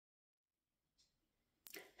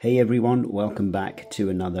Hey everyone, welcome back to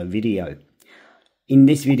another video. In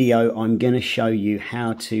this video I'm going to show you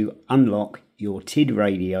how to unlock your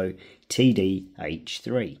Tidradio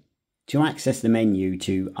TD-H3. To access the menu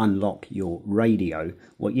to unlock your radio,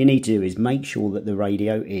 what you need to do is make sure that the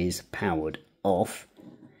radio is powered off,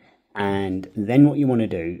 and then what you want to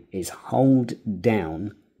do is hold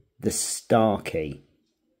down the star key,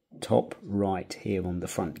 top right here on the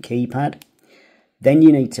front keypad. Then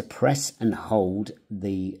you need to press and hold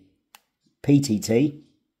the PTT,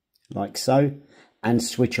 like so, and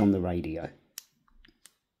switch on the radio.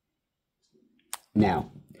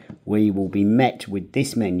 Now, we will be met with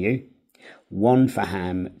this menu: 1 for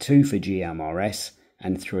ham, 2 for GMRS,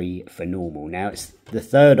 and 3 for normal. Now, it's the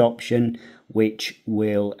third option which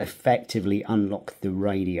will effectively unlock the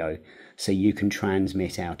radio so you can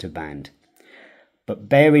transmit out of band. But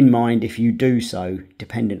bear in mind, if you do so,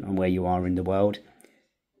 dependent on where you are in the world,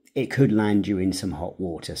 it could land you in some hot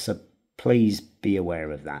water, so please be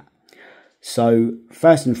aware of that. So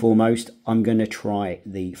first and foremost, I'm going to try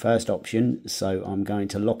the first option, so I'm going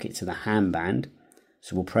to lock it to the ham band.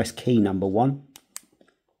 So we'll press key number 1.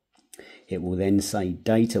 It will then say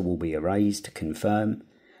data will be erased to confirm,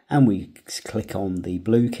 and we click on the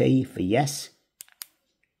blue key for yes,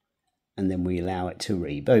 and then we allow it to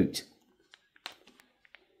reboot.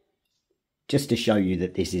 Just to show you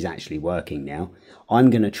that this is actually working now, I'm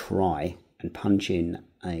going to try and punch in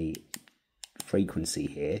a frequency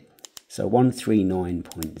here. So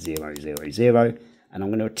 139.000, and I'm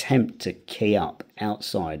going to attempt to key up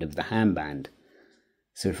outside of the ham band.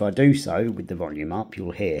 So if I do so with the volume up,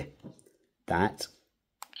 you'll hear that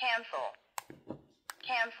cancel.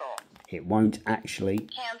 It won't actually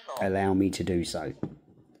allow me to do so.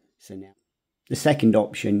 So now, the second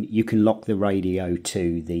option, you can lock the radio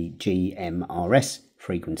to the GMRS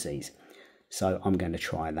frequencies. So I'm going to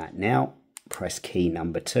try that now. Press key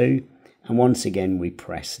number 2. And once again, we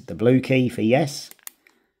press the blue key for yes.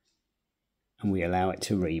 And we allow it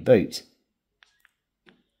to reboot.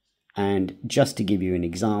 And just to give you an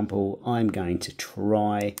example, I'm going to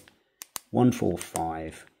try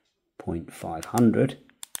 145.500.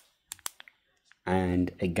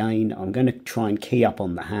 And again, I'm going to try and key up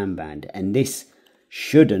on the ham band, and this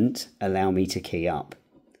shouldn't allow me to key up.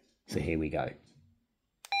 So here we go.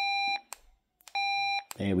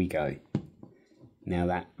 There we go. Now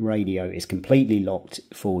that radio is completely locked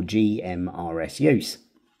for GMRS use.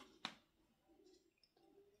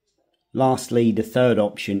 Lastly, the third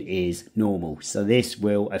option is normal. So this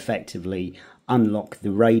will effectively unlock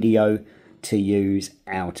the radio to use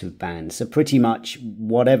out of band. So pretty much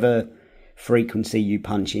whatever frequency you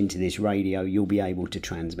punch into this radio, you'll be able to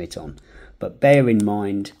transmit on. But bear in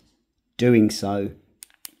mind, doing so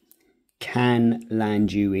can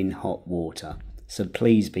land you in hot water. So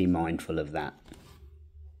please be mindful of that.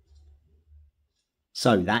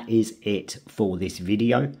 So that is it for this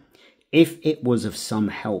video. If it was of some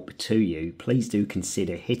help to you, please do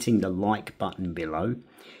consider hitting the like button below.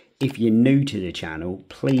 If you're new to the channel,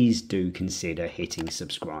 please do consider hitting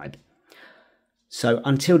subscribe. So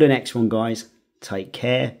until the next one, guys, take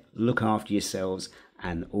care, look after yourselves,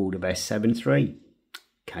 and all the best 7-3.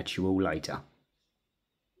 Catch you all later.